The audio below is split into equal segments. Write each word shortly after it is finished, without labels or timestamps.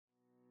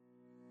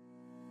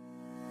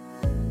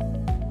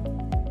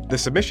The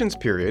submissions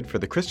period for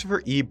the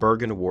Christopher E.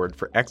 Bergen Award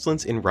for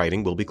Excellence in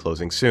Writing will be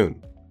closing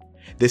soon.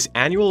 This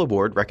annual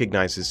award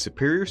recognizes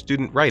superior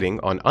student writing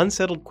on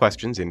unsettled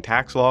questions in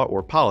tax law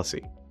or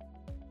policy.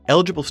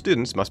 Eligible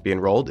students must be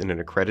enrolled in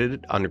an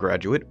accredited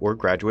undergraduate or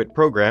graduate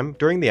program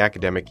during the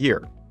academic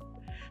year.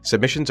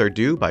 Submissions are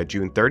due by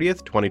June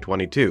 30th,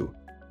 2022.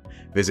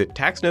 Visit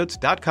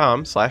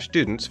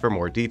taxnotes.com/students for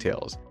more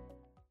details.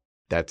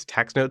 That's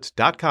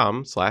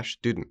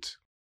taxnotes.com/students.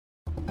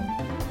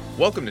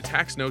 Welcome to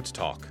Tax Notes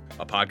Talk,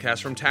 a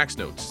podcast from Tax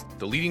Notes,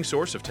 the leading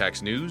source of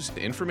tax news,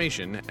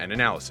 information, and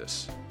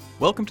analysis.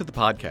 Welcome to the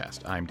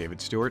podcast. I'm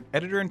David Stewart,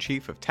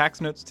 Editor-in-Chief of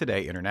Tax Notes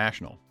Today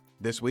International.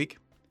 This week,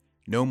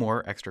 no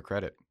more extra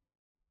credit.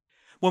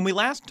 When we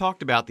last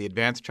talked about the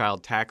Advanced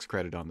Child Tax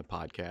Credit on the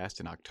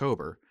podcast in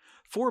October,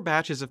 4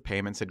 batches of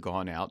payments had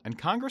gone out and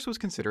Congress was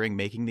considering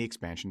making the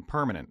expansion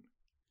permanent.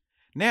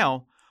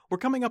 Now, we're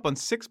coming up on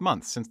 6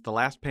 months since the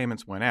last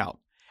payments went out,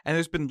 and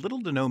there's been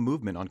little to no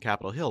movement on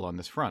Capitol Hill on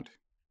this front.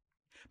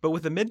 But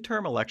with the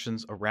midterm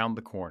elections around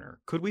the corner,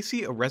 could we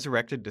see a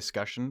resurrected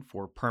discussion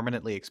for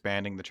permanently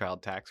expanding the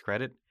child tax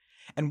credit?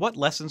 And what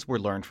lessons were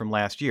learned from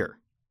last year?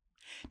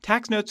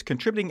 Tax Notes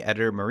contributing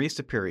editor Marie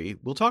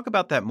Sapiri will talk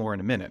about that more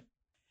in a minute.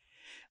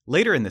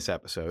 Later in this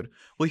episode,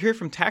 we'll hear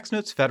from Tax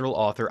Notes federal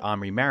author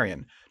Omri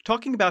Marian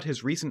talking about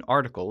his recent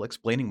article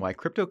explaining why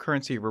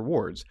cryptocurrency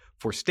rewards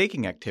for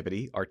staking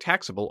activity are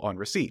taxable on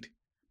receipt.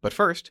 But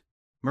first,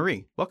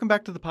 Marie, welcome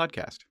back to the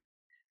podcast.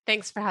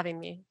 Thanks for having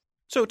me.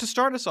 So to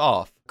start us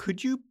off,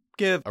 could you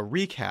give a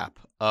recap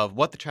of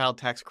what the child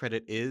tax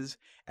credit is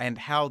and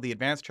how the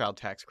advanced child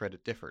tax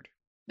credit differed?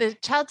 The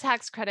child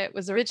tax credit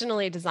was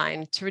originally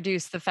designed to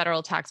reduce the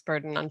federal tax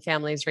burden on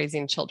families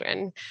raising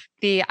children.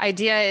 The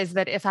idea is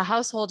that if a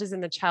household is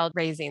in the child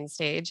raising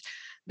stage,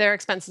 their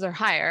expenses are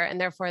higher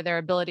and therefore their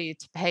ability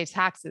to pay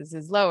taxes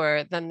is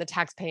lower than the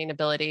tax paying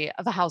ability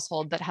of a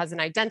household that has an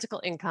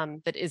identical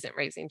income that isn't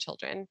raising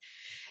children.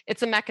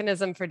 It's a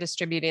mechanism for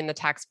distributing the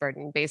tax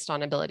burden based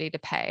on ability to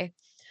pay.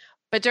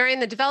 But during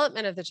the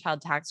development of the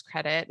child tax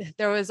credit,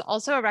 there was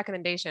also a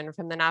recommendation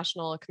from the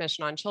National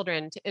Commission on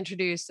Children to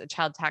introduce a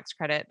child tax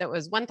credit that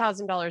was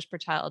 $1,000 per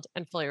child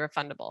and fully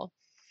refundable.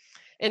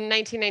 In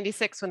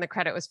 1996, when the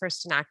credit was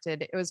first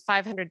enacted, it was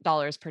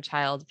 $500 per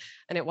child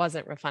and it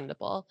wasn't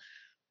refundable.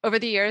 Over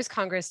the years,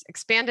 Congress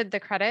expanded the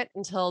credit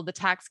until the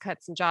Tax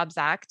Cuts and Jobs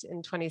Act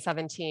in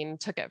 2017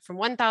 took it from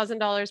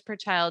 $1,000 per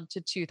child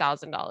to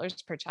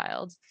 $2,000 per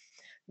child.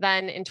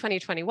 Then in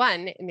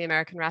 2021, in the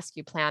American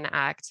Rescue Plan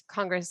Act,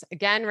 Congress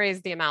again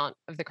raised the amount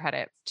of the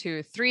credit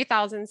to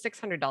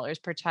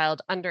 $3,600 per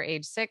child under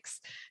age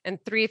 6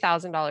 and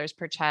 $3,000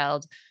 per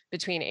child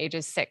between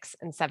ages 6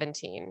 and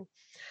 17.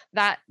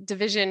 That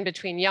division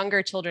between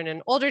younger children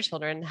and older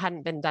children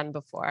hadn't been done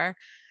before.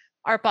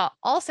 ARPA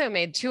also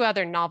made 2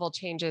 other novel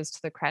changes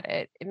to the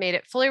credit. It made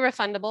it fully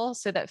refundable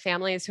so that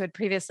families who had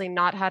previously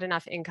not had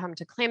enough income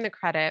to claim the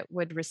credit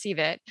would receive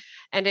it,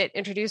 and it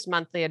introduced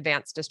monthly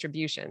advance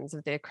distributions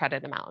of the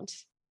credit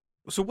amount.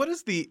 So what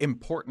is the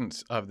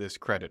importance of this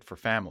credit for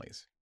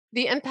families?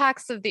 The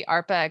impacts of the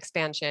ARPA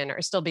expansion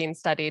are still being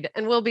studied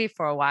and will be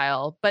for a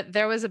while, but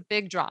there was a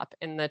big drop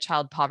in the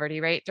child poverty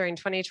rate during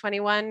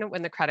 2021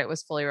 when the credit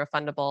was fully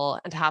refundable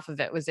and half of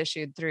it was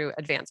issued through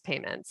advance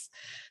payments.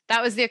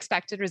 That was the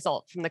expected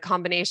result from the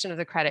combination of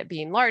the credit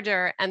being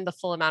larger and the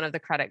full amount of the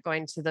credit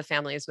going to the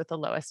families with the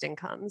lowest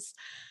incomes.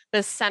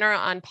 The Center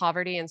on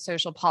Poverty and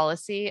Social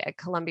Policy at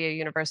Columbia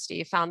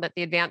University found that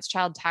the advanced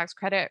child tax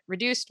credit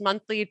reduced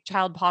monthly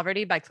child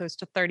poverty by close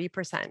to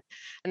 30%,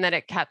 and that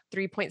it kept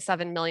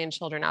 3.7 million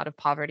children out of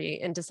poverty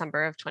in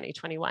December of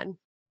 2021.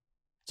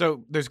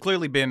 So there's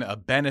clearly been a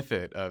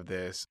benefit of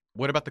this.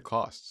 What about the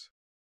costs?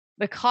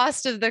 The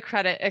cost of the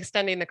credit,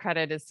 extending the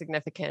credit, is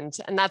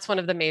significant, and that's one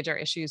of the major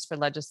issues for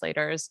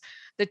legislators.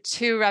 The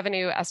 2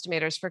 revenue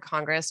estimators for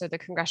Congress are the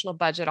Congressional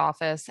Budget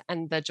Office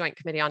and the Joint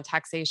Committee on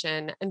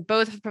Taxation, and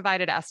both have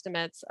provided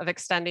estimates of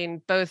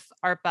extending both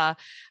ARPA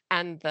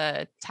and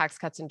the Tax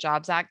Cuts and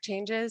Jobs Act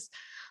changes.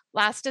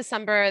 Last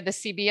December, the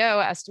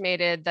CBO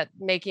estimated that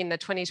making the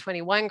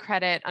 2021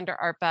 credit under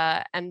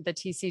ARPA and the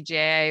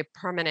TCJA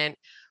permanent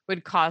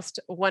would cost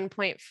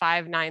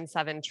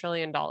 $1.597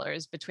 trillion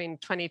between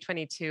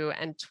 2022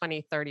 and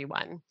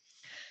 2031.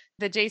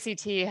 The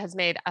JCT has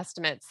made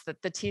estimates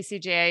that the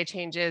TCJA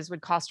changes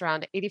would cost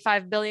around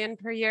 $85 billion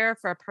per year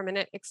for a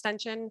permanent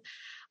extension.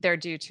 They're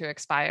due to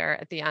expire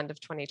at the end of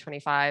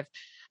 2025.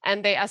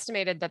 And they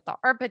estimated that the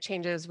ARPA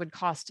changes would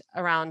cost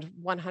around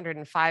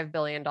 $105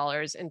 billion in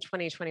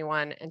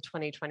 2021 and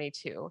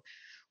 2022.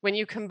 When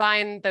you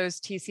combine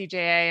those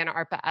TCJA and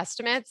ARPA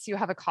estimates, you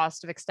have a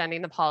cost of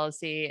extending the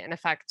policy in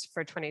effect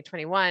for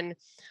 2021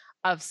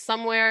 of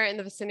somewhere in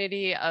the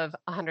vicinity of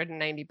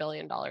 $190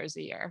 billion a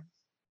year.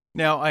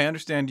 Now, I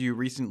understand you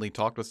recently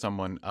talked with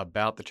someone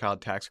about the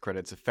child tax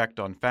credit's effect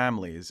on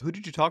families. Who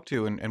did you talk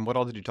to and what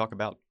all did you talk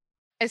about?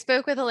 I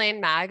spoke with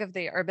Elaine Mag of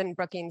the Urban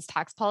Brookings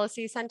Tax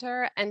Policy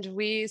Center, and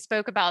we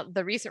spoke about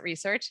the recent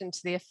research into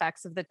the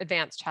effects of the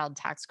Advanced Child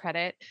Tax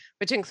Credit,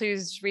 which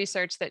includes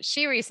research that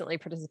she recently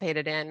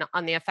participated in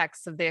on the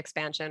effects of the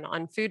expansion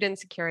on food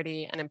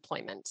insecurity and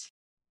employment.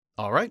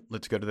 All right,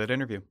 let's go to that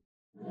interview.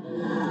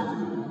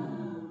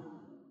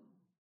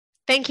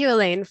 Thank you,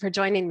 Elaine, for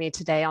joining me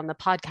today on the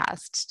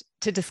podcast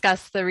to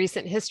discuss the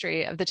recent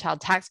history of the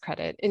child tax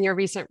credit and your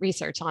recent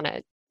research on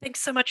it. Thanks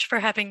so much for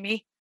having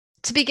me.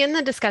 To begin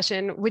the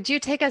discussion, would you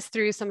take us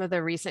through some of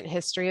the recent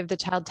history of the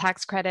child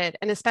tax credit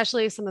and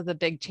especially some of the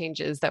big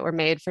changes that were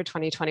made for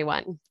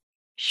 2021?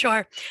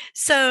 Sure.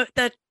 So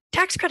the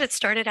tax credit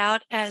started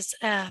out as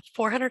a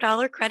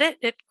 $400 credit.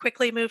 It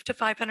quickly moved to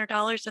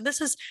 $500. And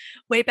this is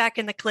way back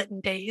in the Clinton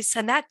days.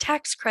 And that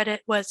tax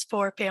credit was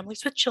for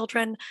families with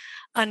children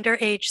under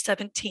age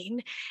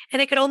 17.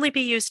 And it could only be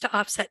used to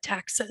offset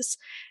taxes.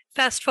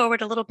 Fast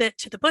forward a little bit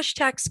to the Bush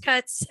tax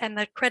cuts, and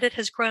the credit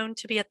has grown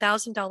to be a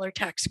 $1,000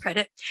 tax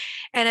credit.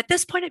 And at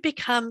this point, it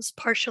becomes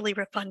partially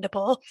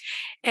refundable.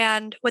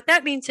 And what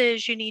that means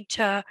is you need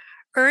to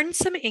earn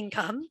some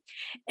income.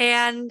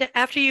 And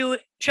after you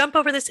jump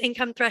over this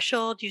income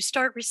threshold, you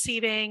start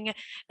receiving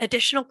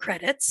additional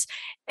credits,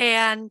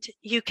 and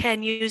you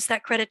can use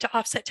that credit to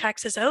offset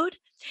taxes owed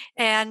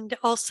and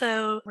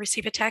also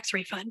receive a tax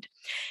refund.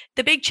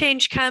 The big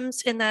change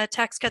comes in the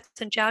Tax Cuts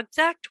and Jobs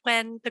Act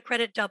when the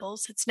credit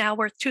doubles. It's now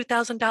worth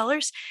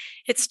 $2,000.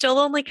 It still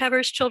only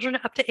covers children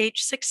up to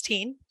age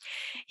 16.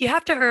 You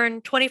have to earn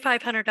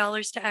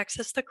 $2,500 to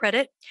access the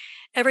credit.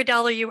 Every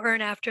dollar you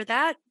earn after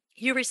that,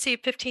 you receive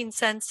 15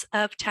 cents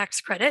of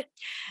tax credit,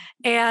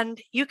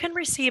 and you can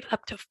receive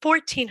up to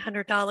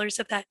 $1,400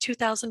 of that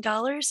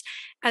 $2,000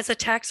 as a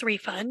tax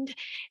refund,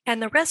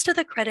 and the rest of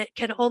the credit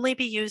can only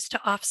be used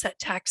to offset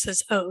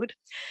taxes owed.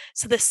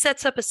 So this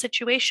sets up a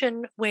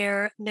situation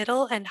where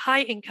middle and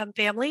high income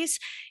families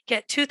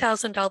get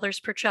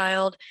 $2,000 per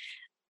child.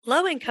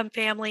 Low income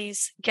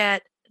families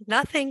get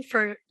nothing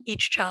for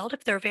each child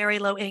if they're very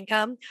low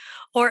income,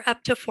 or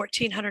up to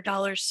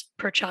 $1,400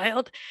 per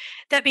child.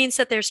 That means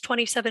that there's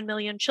 27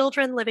 million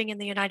children living in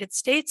the United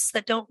States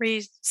that don't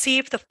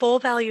receive the full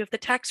value of the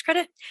tax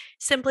credit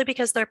simply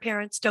because their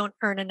parents don't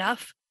earn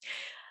enough.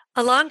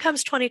 Along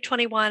comes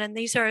 2021, and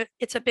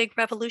it's a big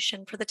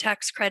revolution for the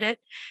tax credit.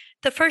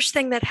 The first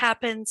thing that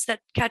happens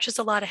that catches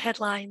a lot of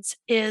headlines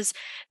is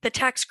the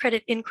tax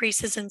credit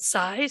increases in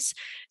size.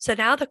 So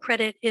now the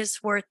credit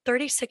is worth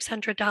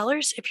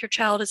 $3,600 if your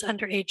child is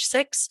under age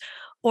 6,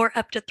 or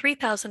up to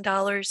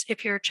 $3,000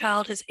 if your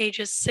child is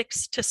ages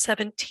 6 to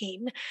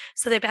 17.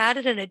 So they've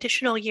added an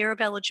additional year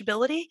of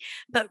eligibility,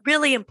 but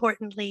really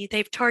importantly,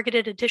 they've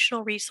targeted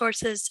additional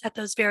resources at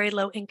those very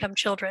low income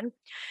children.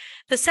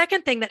 The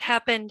second thing that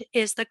happened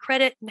is the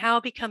credit now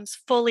becomes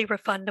fully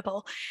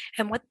refundable.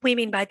 And what we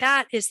mean by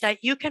that is that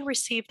you can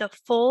receive the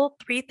full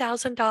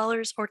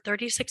 $3,000 or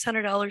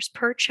 $3,600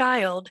 per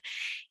child,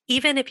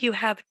 even if you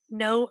have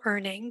no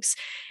earnings.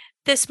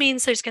 This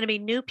means there's going to be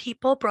new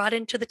people brought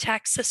into the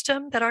tax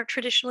system that aren't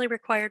traditionally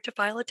required to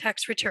file a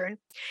tax return.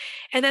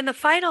 And then the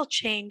final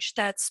change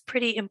that's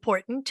pretty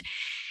important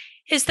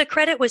is the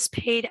credit was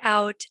paid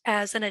out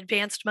as an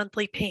advanced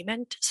monthly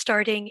payment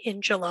starting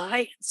in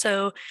July.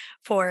 So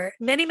for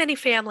many, many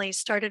families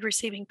started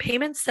receiving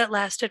payments that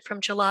lasted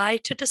from July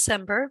to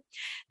December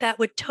that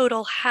would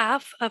total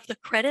half of the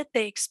credit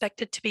they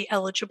expected to be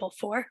eligible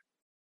for.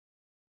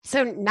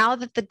 So now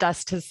that the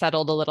dust has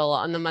settled a little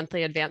on the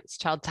monthly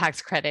advanced child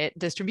tax credit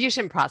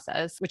distribution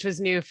process, which was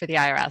new for the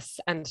IRS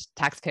and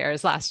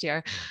taxpayers last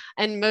year,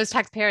 and most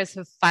taxpayers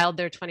have filed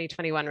their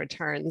 2021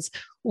 returns,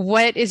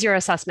 what is your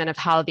assessment of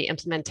how the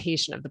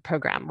implementation of the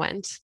program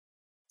went?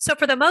 So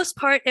for the most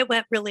part, it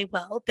went really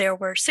well. There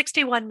were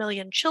 61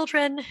 million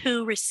children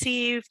who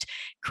received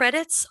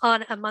credits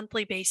on a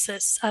monthly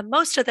basis,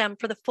 most of them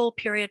for the full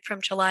period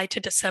from July to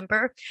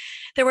December.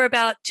 There were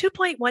about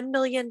 2.1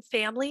 million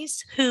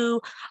families who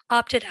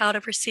opted out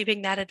of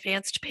receiving that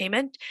advanced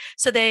payment.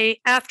 So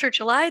after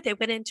July, they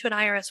went into an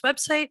IRS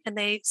website and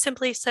they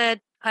simply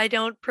said, I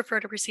don't prefer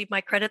to receive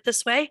my credit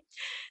this way.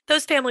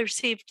 Those families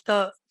received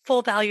the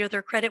full value of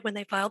their credit when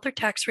they filed their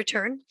tax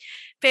return.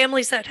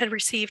 Families that had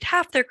received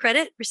half their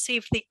credit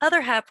received the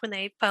other half when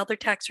they filed their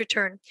tax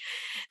return.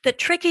 The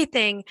tricky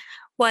thing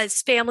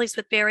was families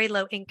with very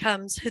low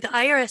incomes who the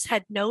IRS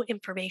had no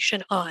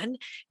information on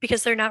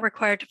because they're not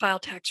required to file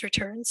tax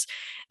returns.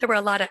 There were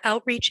a lot of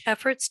outreach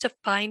efforts to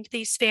find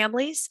these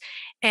families,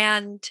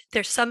 and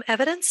there's some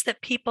evidence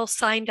that people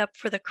signed up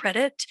for the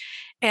credit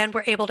and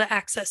were able to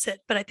access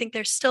it. But I think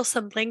there's still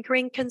some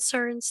lingering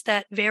concerns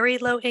that very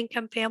low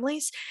income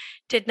families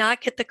did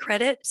not get the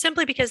credit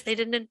simply because they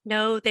didn't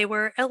know they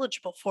were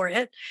eligible for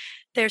it.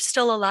 There's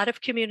still a lot of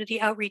community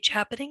outreach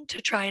happening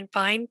to try and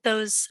find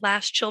those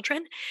last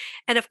children.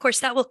 And of course,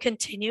 that will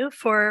continue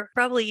for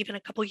probably even a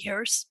couple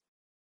years.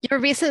 Your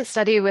recent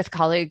study with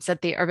colleagues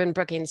at the Urban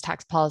Brookings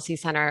Tax Policy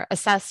Center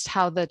assessed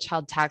how the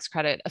child tax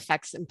credit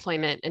affects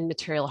employment and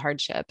material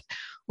hardship.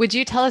 Would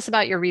you tell us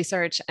about your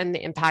research and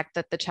the impact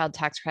that the child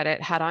tax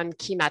credit had on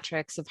key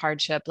metrics of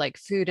hardship like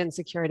food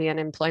insecurity and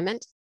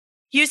employment?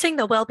 Using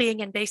the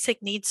Wellbeing and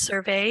Basic Needs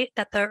Survey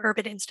that the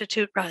Urban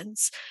Institute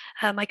runs,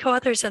 my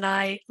co-authors and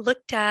I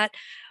looked at,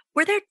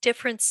 were there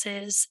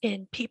differences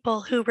in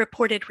people who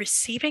reported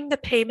receiving the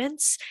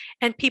payments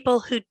and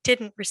people who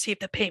didn't receive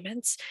the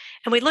payments?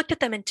 And we looked at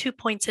them in 2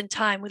 points in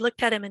time. We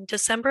looked at them in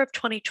December of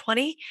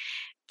 2020,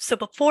 so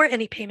before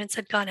any payments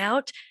had gone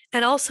out,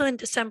 and also in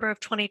December of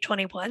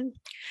 2021.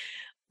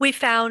 We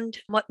found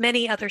what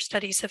many other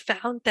studies have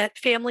found, that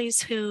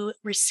families who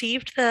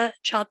received the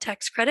child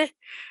tax credit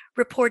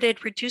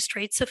reported reduced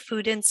rates of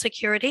food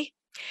insecurity.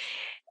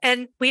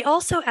 And we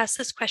also asked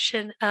this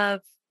question of,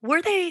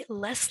 were they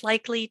less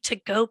likely to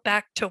go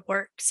back to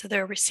work? So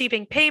they're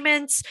receiving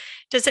payments.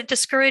 Does it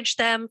discourage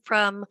them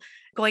from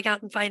going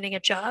out and finding a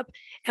job?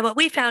 And what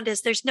we found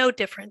is there's no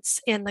difference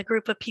in the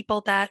group of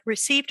people that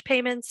received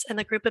payments and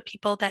the group of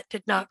people that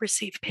did not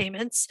receive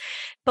payments.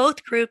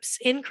 Both groups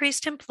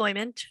increased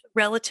employment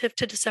relative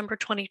to December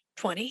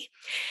 2020.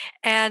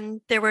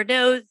 And there were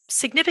no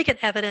significant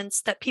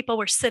evidence that people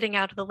were sitting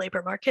out of the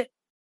labor market.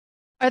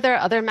 Are there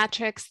other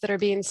metrics that are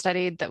being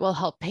studied that will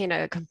help paint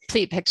a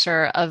complete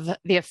picture of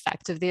the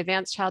effect of the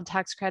advanced child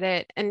tax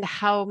credit? And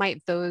how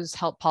might those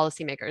help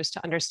policymakers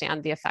to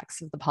understand the effects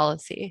of the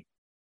policy?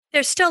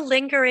 There's still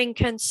lingering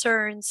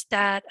concerns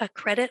that a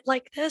credit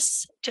like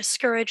this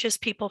discourages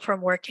people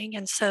from working.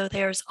 And so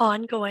there's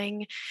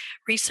ongoing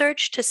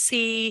research to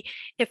see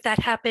if that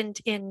happened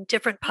in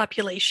different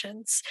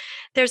populations.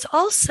 There's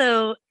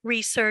also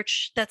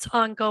research that's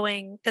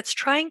ongoing that's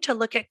trying to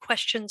look at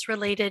questions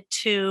related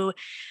to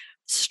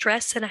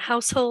stress in a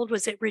household.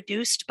 Was it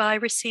reduced by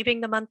receiving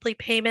the monthly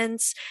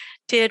payments?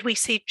 Did we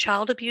see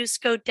child abuse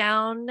go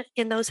down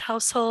in those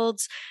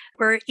households?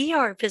 Were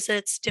ER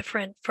visits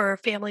different for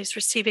families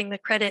receiving the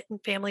credit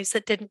and families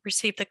that didn't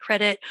receive the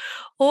credit?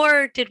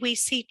 Or did we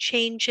see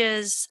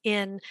changes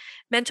in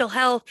mental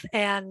health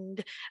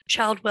and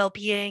child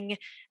well-being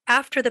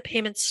after the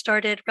payments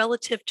started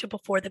relative to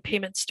before the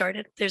payments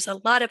started? There's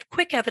a lot of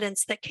quick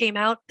evidence that came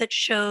out that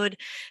showed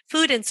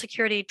food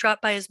insecurity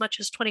dropped by as much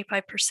as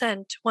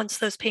 25% once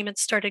those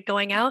payments started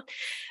going out.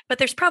 But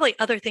there's probably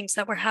other things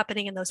that were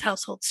happening in those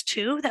households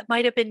too that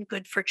might have been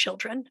good for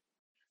children.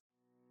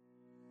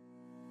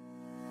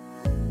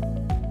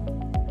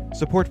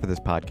 Support for this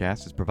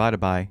podcast is provided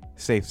by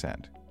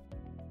SafeSend.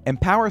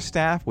 Empower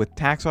staff with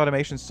tax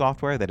automation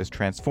software that is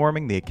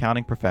transforming the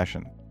accounting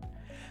profession.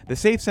 The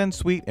SafeSend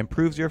suite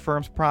improves your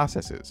firm's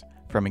processes,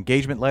 from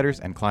engagement letters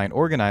and client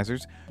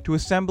organizers to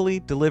assembly,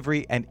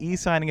 delivery, and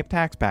e-signing of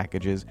tax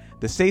packages.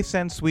 The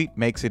SafeSend suite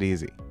makes it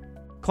easy.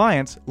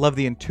 Clients love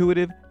the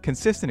intuitive,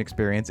 consistent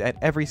experience at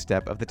every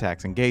step of the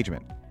tax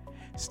engagement.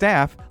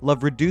 Staff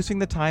love reducing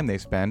the time they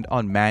spend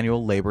on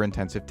manual,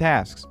 labor-intensive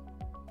tasks.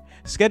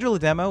 Schedule a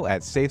demo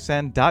at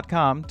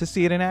safesend.com to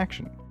see it in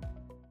action.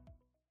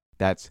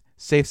 That's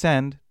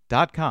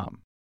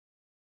safesend.com.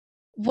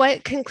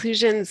 What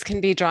conclusions can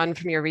be drawn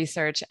from your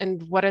research,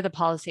 and what are the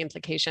policy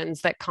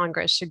implications that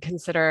Congress should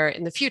consider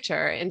in the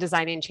future in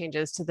designing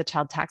changes to the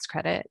child tax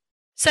credit?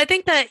 So I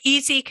think the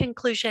easy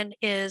conclusion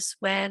is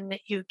when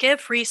you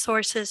give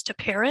resources to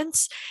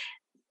parents,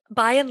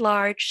 by and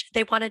large,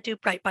 they want to do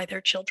right by their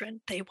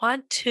children. They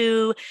want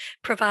to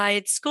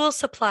provide school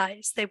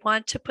supplies. They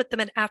want to put them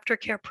in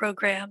aftercare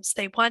programs.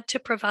 They want to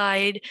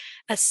provide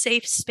a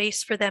safe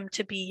space for them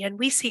to be. And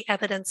we see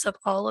evidence of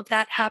all of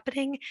that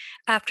happening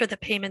after the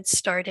payments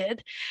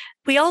started.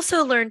 We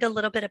also learned a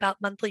little bit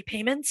about monthly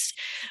payments.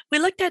 We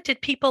looked at,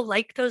 did people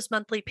like those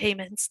monthly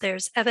payments?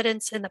 There's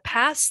evidence in the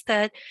past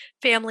that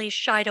families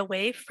shied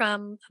away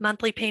from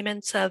monthly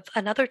payments of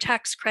another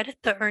tax credit,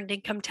 the earned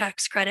income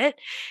tax credit.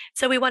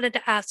 So we wanted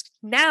to ask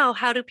now,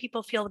 how do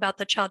people feel about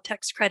the child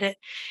tax credit?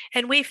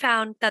 And we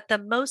found that the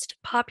most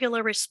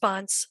popular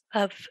response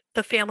of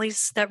the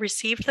families that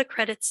received the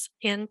credits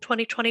in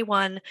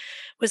 2021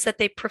 was that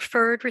they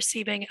preferred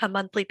receiving a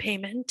monthly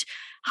payment.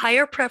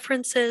 Higher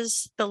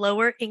preferences, the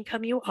lower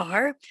income you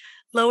are,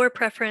 lower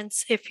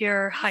preference if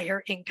you're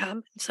higher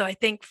income. So I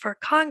think for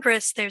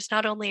Congress, there's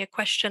not only a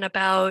question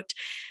about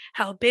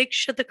how big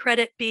should the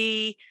credit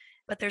be,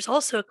 but there's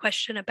also a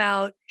question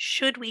about,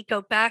 should we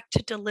go back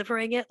to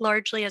delivering it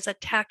largely as a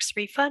tax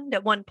refund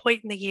at one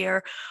point in the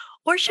year,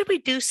 or should we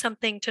do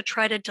something to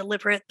try to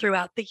deliver it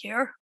throughout the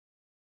year?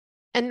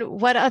 And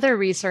what other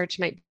research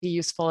might be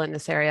useful in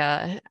this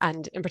area?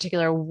 And in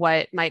particular,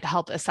 what might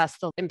help assess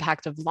the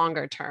impact of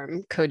longer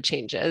term code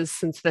changes,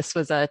 since this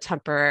was a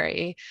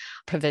temporary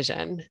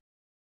provision?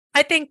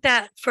 I think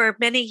that for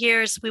many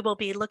years, we will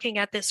be looking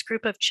at this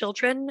group of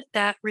children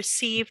that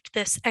received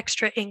this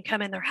extra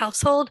income in their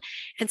household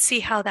and see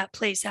how that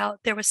plays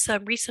out. There was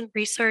some recent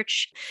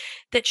research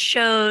that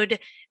showed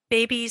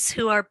babies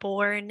who are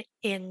born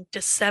in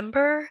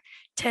December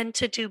tend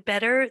to do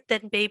better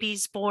than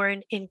babies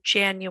born in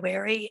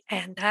January.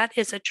 And that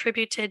is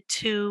attributed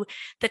to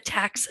the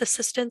tax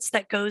assistance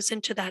that goes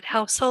into that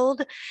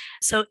household.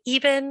 So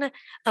even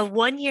a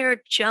 1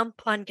 year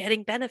jump on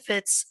getting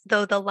benefits,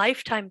 though the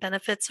lifetime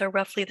benefits are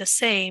roughly the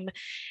same,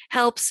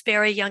 helps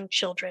very young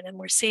children. And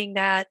we're seeing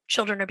that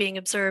children are being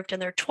observed in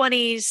their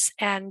 20s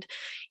and,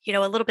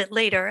 a little bit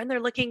later, and they're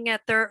looking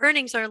at their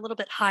earnings are a little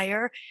bit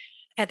higher.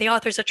 And the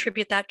authors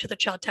attribute that to the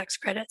child tax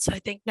credit. So I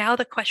think now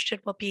the question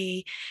will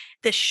be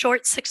this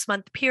short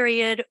 6-month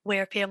period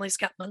where families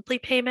got monthly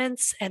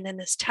payments, and then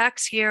this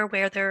tax year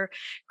where their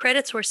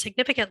credits were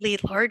significantly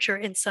larger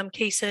in some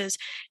cases.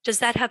 Does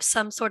that have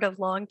some sort of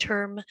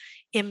long-term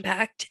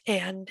impact?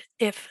 And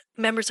if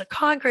members of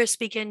Congress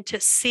begin to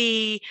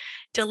see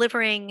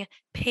delivering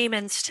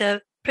payments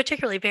to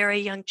particularly very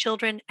young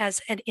children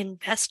as an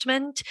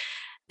investment,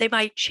 they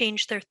might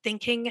change their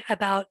thinking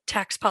about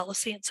tax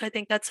policy. And so I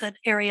think that's an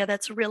area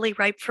that's really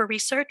ripe for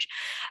research.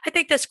 I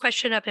think this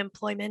question of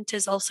employment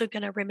is also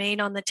going to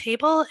remain on the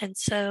table. And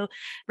so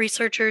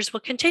researchers will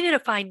continue to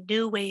find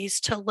new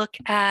ways to look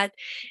at,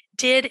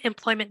 did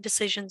employment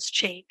decisions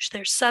change?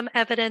 There's some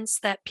evidence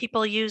that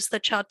people use the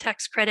child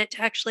tax credit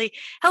to actually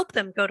help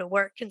them go to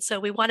work. And so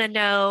we want to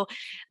know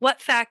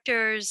what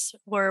factors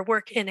were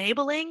work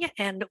enabling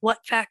and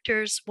what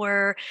factors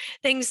were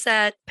things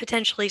that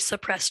potentially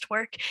suppressed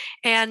work.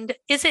 And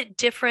is it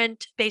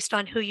different based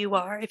on who you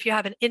are? If you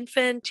have an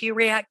infant, do you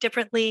react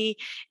differently?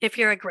 If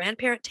you're a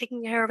grandparent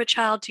taking care of a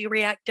child, do you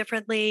react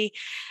differently?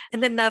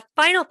 And then the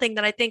final thing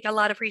that I think a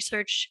lot of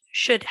research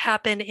should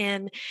happen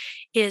in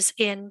is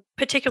in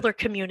particular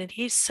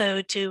communities.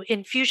 So do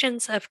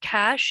infusions of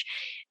cash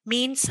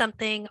mean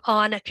something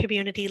on a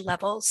community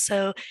level?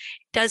 So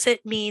does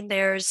it mean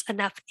there's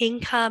enough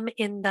income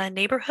in the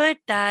neighborhood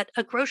that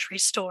a grocery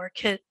store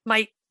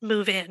might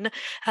move in,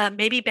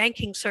 maybe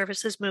banking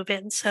services move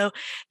in? So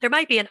there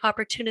might be an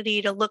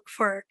opportunity to look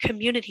for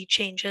community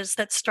changes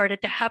that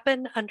started to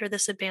happen under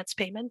this advance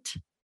payment.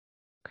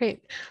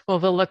 Great. Well,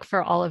 we'll look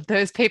for all of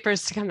those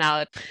papers to come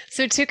out.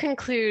 So to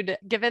conclude,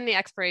 given the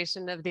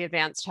expiration of the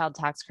advanced child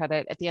tax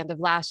credit at the end of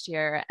last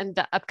year and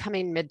the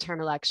upcoming midterm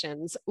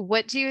elections,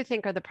 what do you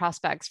think are the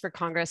prospects for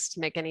Congress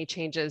to make any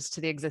changes to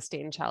the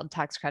existing child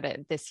tax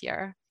credit this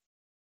year?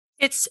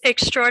 It's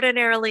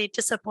extraordinarily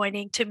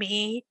disappointing to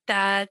me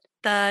that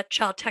the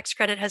child tax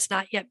credit has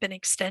not yet been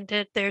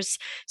extended. There's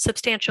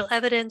substantial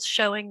evidence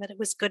showing that it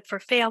was good for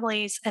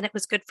families and it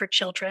was good for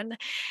children.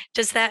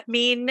 Does that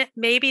mean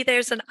maybe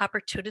there's an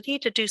opportunity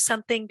to do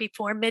something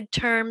before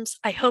midterms?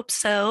 I hope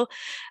so.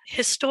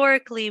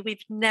 Historically,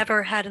 we've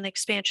never had an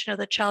expansion of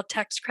the child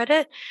tax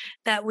credit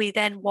that we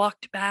then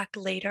walked back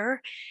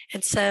later.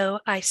 And so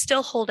I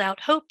still hold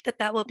out hope that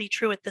that will be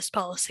true with this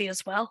policy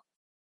as well.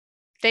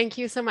 Thank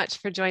you so much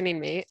for joining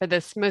me for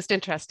this most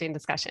interesting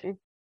discussion.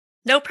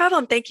 No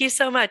problem. Thank you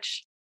so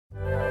much.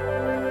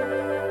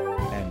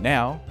 And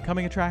now,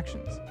 coming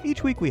attractions.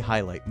 Each week we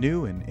highlight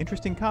new and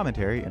interesting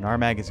commentary in our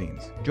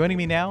magazines. Joining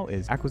me now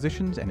is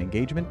Acquisitions and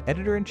Engagement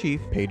Editor-in-Chief,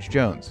 Paige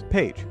Jones.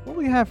 Paige, what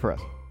will you have for us?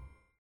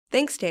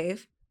 Thanks,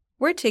 Dave.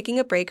 We're taking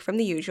a break from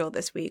the usual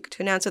this week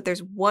to announce that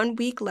there's 1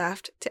 week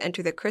left to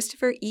enter the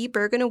Christopher E.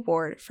 Bergen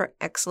Award for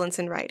Excellence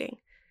in Writing.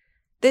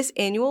 This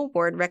annual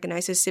award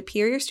recognizes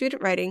superior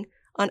student writing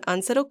on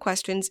unsettled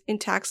questions in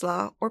tax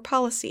law or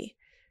policy.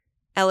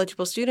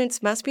 Eligible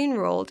students must be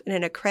enrolled in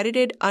an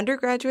accredited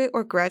undergraduate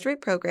or graduate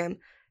program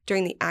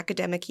during the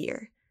academic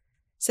year.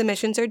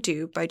 Submissions are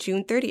due by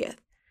June 30th.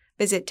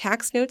 Visit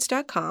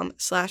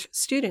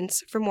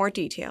taxnotes.com/students for more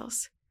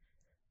details.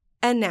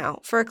 And now,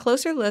 for a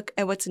closer look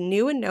at what's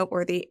new and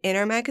noteworthy in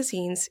our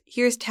magazines,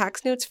 here's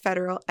TaxNotes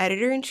Federal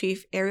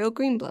Editor-in-Chief Ariel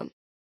Greenblum.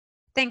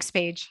 Thanks,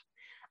 Paige.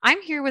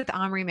 I'm here with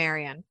Omri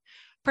Marion,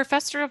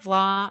 Professor of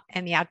Law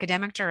and the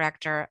Academic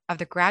Director of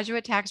the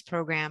Graduate Tax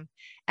Program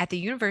at the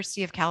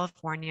University of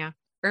California,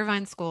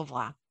 Irvine School of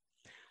Law.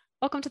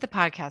 Welcome to the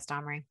podcast,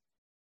 Omri.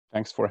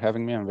 Thanks for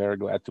having me. I'm very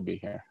glad to be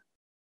here.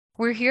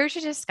 We're here to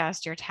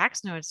discuss your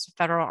Tax Notes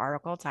federal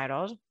article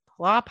titled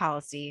Law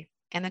Policy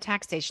and the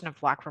Taxation of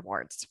Block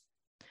Rewards.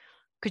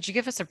 Could you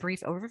give us a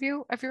brief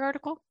overview of your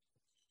article?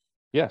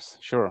 Yes,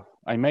 sure.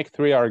 I make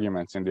 3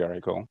 arguments in the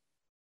article.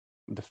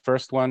 The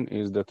first one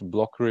is that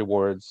block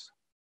rewards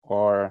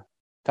are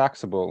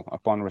taxable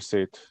upon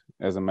receipt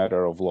as a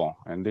matter of law.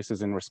 And this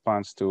is in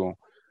response to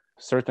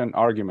certain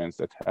arguments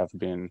that have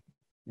been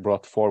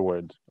brought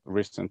forward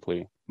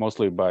recently,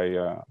 mostly by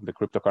the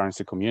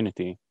cryptocurrency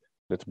community,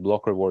 that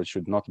block rewards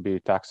should not be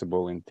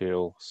taxable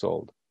until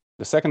sold.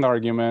 The second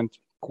argument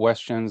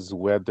questions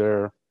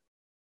whether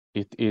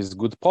it is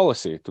good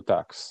policy to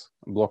tax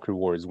block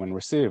rewards when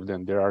received,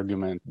 and their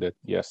argument that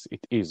yes,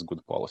 it is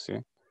good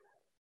policy.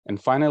 And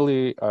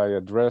finally, I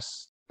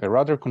address a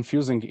rather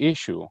confusing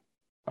issue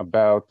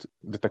about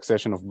the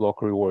taxation of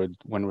block reward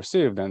when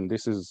received, and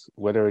this is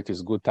whether it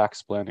is good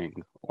tax planning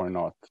or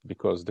not,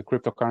 because the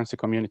cryptocurrency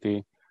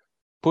community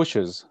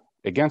pushes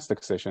against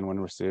taxation when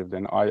received,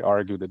 and I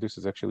argue that this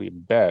is actually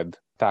bad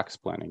tax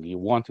planning. You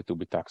want it to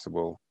be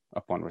taxable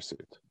upon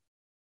receipt.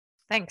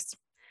 Thanks.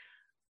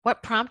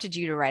 What prompted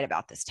you to write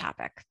about this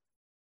topic?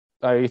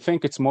 I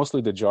think it's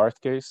mostly the JART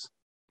case,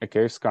 a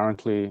case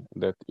currently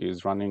that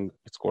is running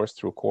its course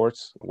through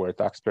courts where a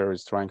taxpayer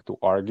is trying to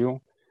argue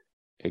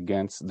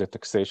against the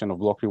taxation of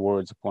block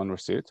rewards upon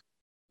receipt.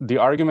 The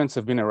arguments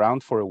have been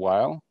around for a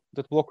while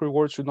that block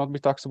rewards should not be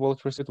taxable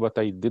at receipt, but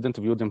I didn't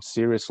view them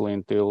seriously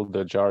until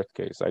the JART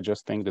case. I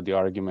just think that the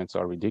arguments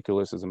are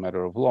ridiculous as a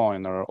matter of law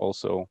and are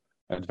also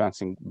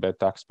advancing bad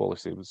tax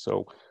policies.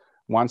 So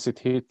once it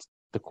hit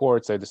the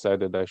courts, I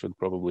decided I should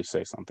probably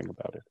say something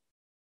about it.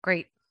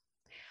 Great.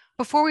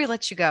 Before we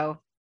let you go,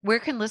 where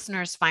can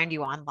listeners find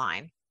you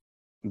online?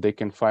 They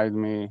can find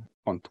me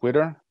on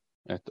Twitter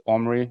at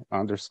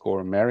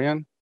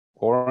Omri_Marian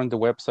or on the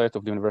website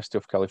of the University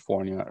of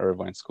California,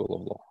 Irvine School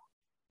of Law.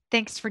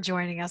 Thanks for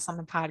joining us on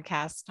the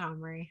podcast,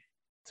 Omri.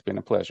 It's been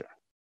a pleasure.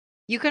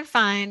 You can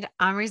find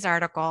Omri's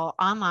article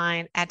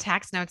online at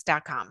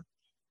taxnotes.com.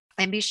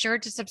 And be sure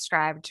to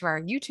subscribe to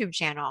our YouTube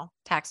channel,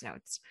 Tax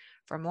Notes,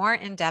 for more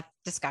in-depth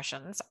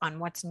discussions on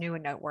what's new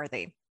and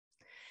noteworthy.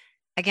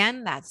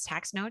 Again, that's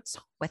Tax Notes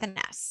with an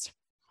S.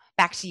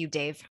 Back to you,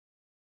 Dave.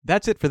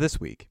 That's it for this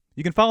week.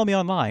 You can follow me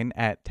online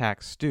at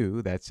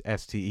TaxStew, that's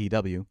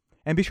STEW,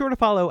 and be sure to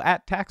follow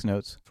at Tax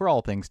Notes for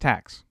all things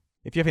tax.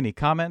 If you have any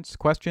comments,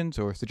 questions,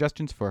 or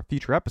suggestions for a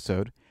future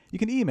episode, you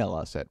can email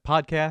us at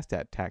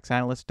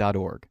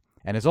podcast@taxanalyst.org.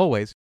 And as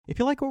always, if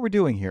you like what we're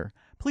doing here,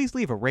 please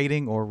leave a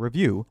rating or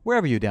review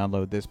wherever you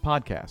download this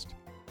podcast.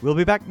 We'll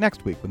be back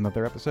next week with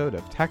another episode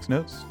of Tax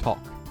Notes Talk.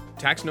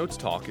 Tax Notes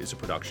Talk is a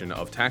production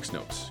of Tax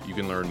Notes. You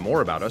can learn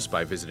more about us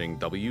by visiting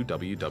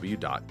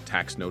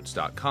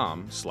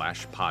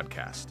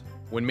www.taxnotes.com/podcast.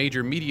 When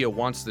major media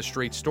wants the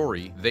straight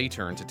story, they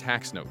turn to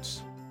Tax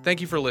Notes.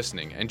 Thank you for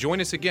listening, and join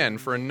us again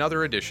for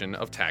another edition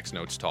of Tax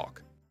Notes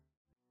Talk.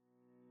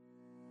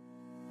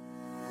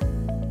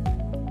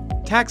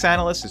 Tax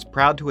Analyst is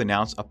proud to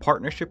announce a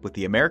partnership with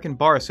the American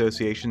Bar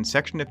Association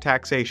section of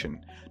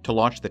taxation to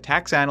launch the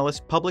Tax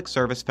Analyst Public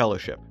Service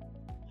Fellowship.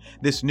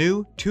 This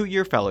new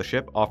 2-year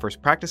fellowship offers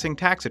practicing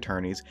tax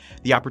attorneys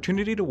the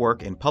opportunity to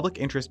work in public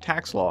interest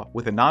tax law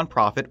with a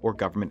nonprofit or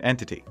government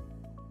entity.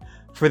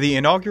 For the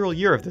inaugural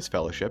year of this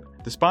fellowship,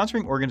 the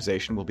sponsoring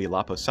organization will be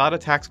La Posada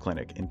Tax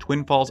Clinic in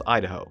Twin Falls,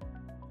 Idaho.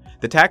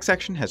 The tax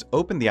section has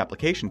opened the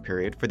application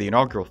period for the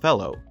inaugural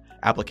fellow.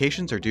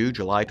 Applications are due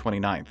July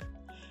 29th.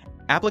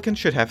 Applicants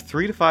should have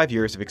 3 to 5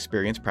 years of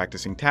experience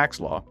practicing tax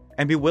law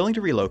and be willing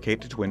to relocate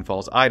to Twin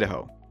Falls,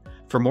 Idaho.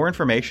 For more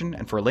information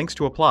and for links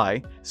to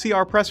apply, see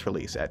our press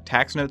release at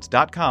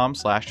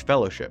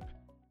taxnotes.com/fellowship.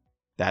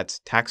 That's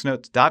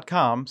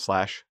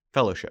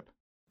taxnotes.com/fellowship.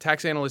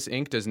 Tax Analyst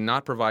Inc. does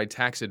not provide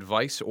tax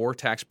advice or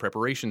tax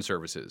preparation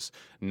services.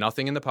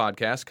 Nothing in the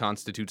podcast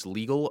constitutes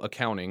legal,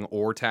 accounting,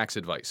 or tax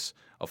advice.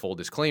 A full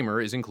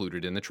disclaimer is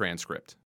included in the transcript.